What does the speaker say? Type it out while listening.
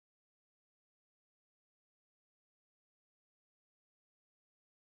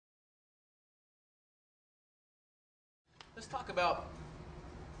let's talk about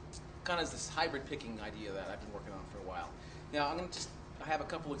kind of this hybrid picking idea that I've been working on for a while. Now I have a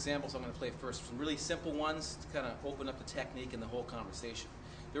couple examples I'm going to play first, some really simple ones to kind of open up the technique and the whole conversation.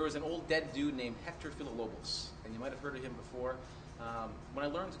 There was an old dead dude named Villa-Lobos, and you might have heard of him before. When I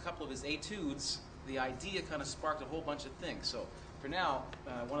learned a couple of his etudes, the idea kind of sparked a whole bunch of things. So for now,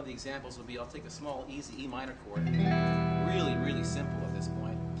 one of the examples will be I'll take a small, easy E minor chord, really, really simple at this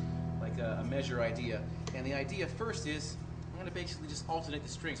point, like a measure idea. And the idea first is I'm going to basically just alternate the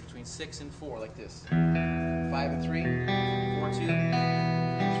strings between 6 and 4 like this. 5 and 3, 4, 2, 3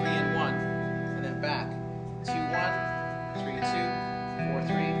 and 1, and then back. 2, 1, 3, 2, 4,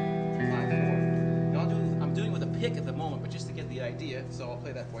 3, 5, 4. Now I'm doing with a pick at the moment, but just to get the idea, so I'll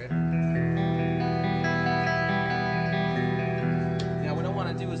play that for you. Now what I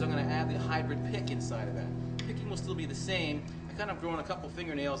want to do is I'm going to add the hybrid pick inside of that. Picking will still be the same. I kind of grown a couple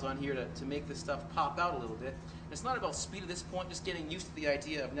fingernails on here to make this stuff pop out a little bit. It's not about speed at this point, just getting used to the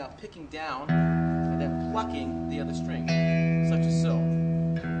idea of now picking down and then plucking the other string, such as so.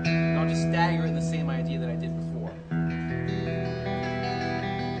 And I'll just stagger in the same idea that I did before.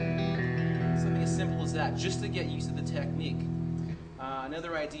 Something as simple as that, just to get used to the technique.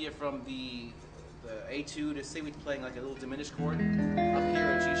 Another idea from the etude is, say we're playing like a little diminished chord up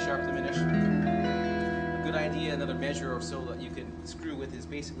here, a G sharp diminished. A good idea, another measure or so that you can screw with is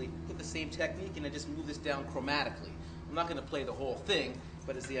basically put the same technique and then just move this down chromatically. I'm not going to play the whole thing,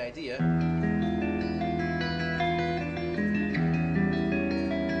 but it's the idea.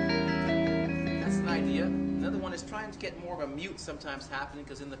 That's an idea. Another one is trying to get more of a mute sometimes happening,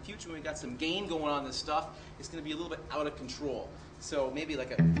 because in the future when we got some gain going on in this stuff, it's going to be a little bit out of control. So maybe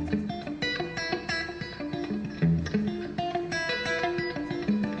like a